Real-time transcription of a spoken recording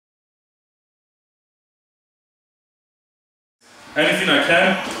anything I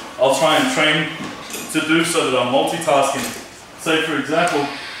can, I'll try and train to do so that I'm multitasking. Say for example,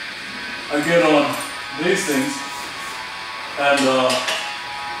 I get on these things and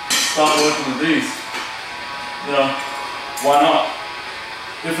start working with these. You know, why not?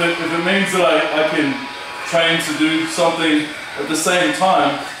 If it means that I can train to do something at the same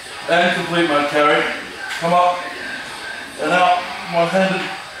time and complete my carry, come up and out one-handed,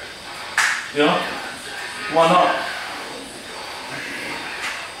 you know, why not?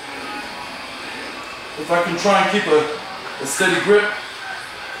 If I can try and keep a steady grip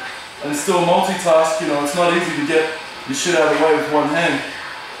and still multitask, you know, it's not easy to get your shit out of the way with one hand,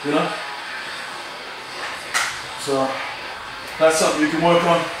 you know? So that's something you can work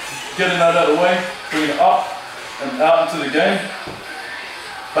on, getting that out of the way, bring it up and out into the game,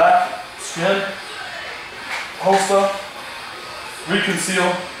 back, skin, holster,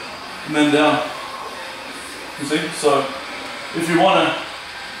 reconceal, and then down. You see? So if you want to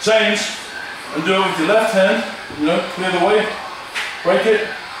change and do it with your left hand, you know, clear the way, break it,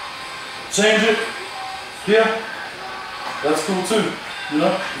 change it, here, that's cool too. You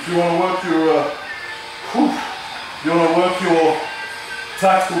know, if you want to work your, you want to work your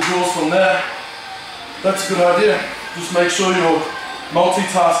tactical drills from there, that's a good idea. Just make sure you're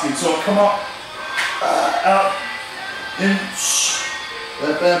multitasking. So come up, out, in,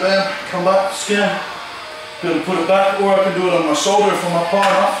 bam, bam, bam, come back, scan. Gonna put it back, or I can do it on my shoulder if I'm up high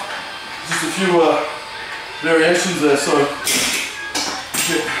enough. Just a few variations there, so I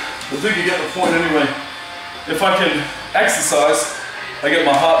think you get the point anyway. If I can exercise, I get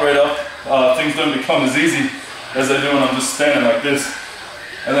my heart rate up, things don't become as easy as they do when I'm just standing like this.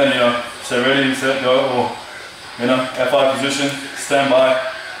 And then, you know, say ready, set, go, or, you know, F5 position, stand by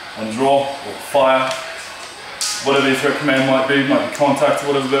and draw or fire, whatever your threat command might be contact or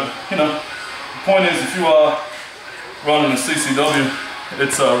whatever, but, you know, the point is if you are running a C.C.W,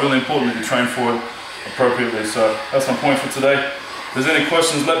 it's really important that you train for it appropriately. So that's my point for today. If there's any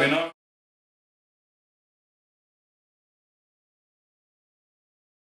questions, let me know.